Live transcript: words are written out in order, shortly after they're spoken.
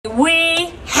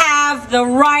We have the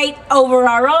right over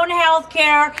our own health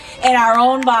care and our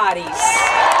own bodies.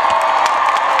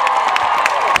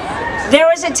 There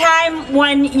was a time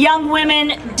when young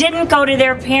women didn't go to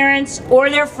their parents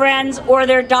or their friends or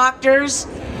their doctors.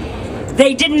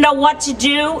 They didn't know what to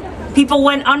do. People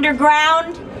went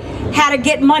underground, had to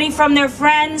get money from their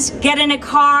friends, get in a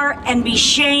car, and be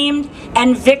shamed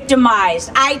and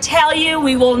victimized. I tell you,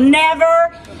 we will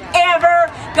never,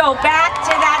 ever go back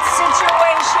to that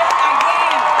situation again.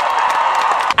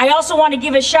 I also want to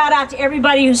give a shout out to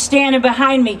everybody who's standing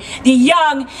behind me, the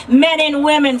young men and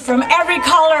women from every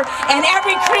color and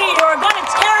every creed who are going to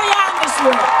carry on this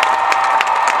work.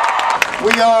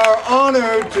 We are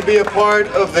honored to be a part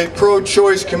of the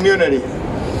pro-choice community.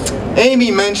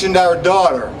 Amy mentioned our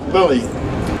daughter, Lily.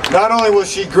 Not only will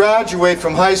she graduate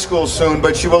from high school soon,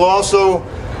 but she will also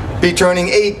be turning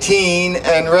 18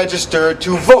 and register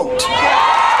to vote.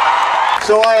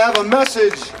 So I have a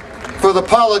message for the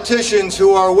politicians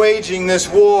who are waging this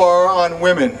war on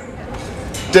women.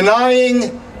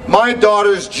 Denying my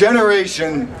daughter's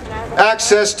generation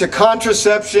access to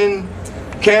contraception,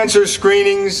 cancer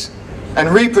screenings, and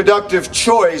reproductive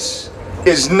choice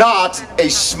is not a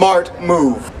smart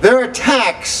move. Their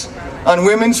attacks on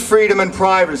women's freedom and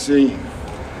privacy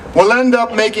will end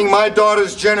up making my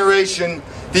daughter's generation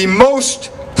the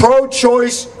most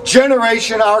pro-choice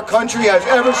generation our country has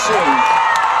ever seen.